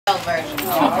version.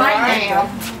 Right now,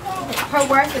 her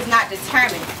worth is not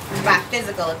determined by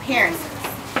physical appearances,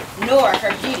 nor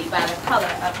her beauty by the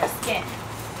color of her skin.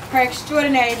 Her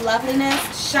extraordinary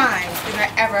loveliness shines through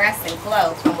her evanescent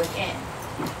glow from within.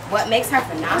 What makes her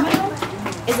phenomenal?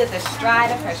 Is it the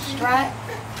stride of her strut?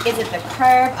 Is it the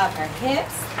curve of her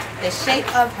hips, the shape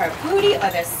of her booty, or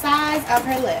the size of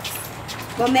her lips?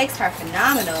 What makes her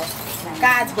phenomenal?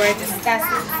 God's word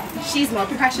discusses. She's more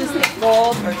precious than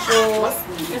gold or jewels.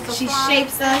 She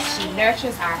shapes us, she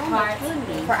nurtures our hearts.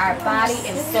 For our body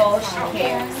and soul she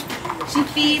cares. She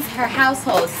feeds her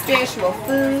household spiritual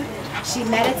food. She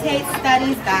meditates,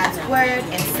 studies God's word,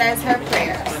 and says her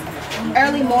prayers.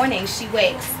 Early morning she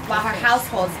wakes while her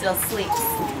household still sleeps.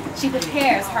 She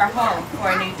prepares her home for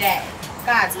a new day.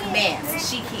 God's commands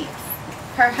she keeps.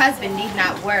 Her husband need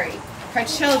not worry. Her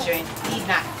children need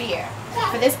not fear.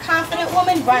 For this confident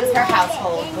woman runs her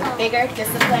household with vigor,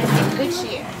 discipline, and good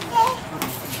cheer.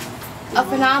 A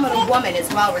phenomenal woman is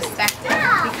well respected.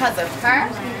 Because of her,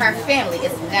 her family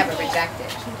is never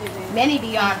rejected. Many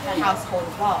beyond her household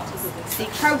walls seek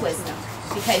her wisdom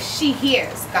because she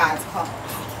hears God's call.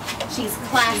 She's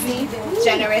classy,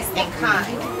 generous, and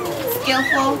kind.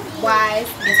 Skillful, wise,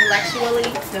 intellectually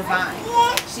divine.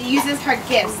 She uses her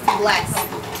gifts to bless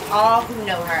all who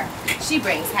know her. She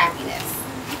brings happiness.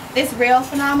 This real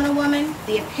phenomenal woman,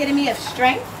 the epitome of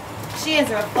strength, she is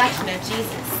a reflection of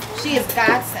Jesus. She is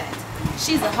God sent.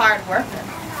 She's a hard worker.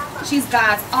 She's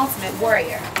God's ultimate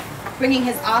warrior, bringing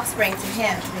his offspring to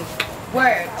him.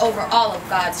 Word over all of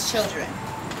God's children.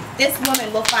 This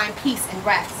woman will find peace and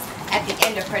rest at the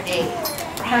end of her days.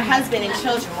 Her husband and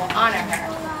children will honor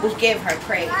her, will give her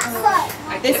praise.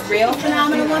 This real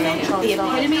phenomenal woman, the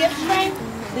epitome of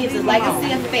strength, leaves a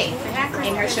legacy of faith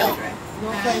in her children.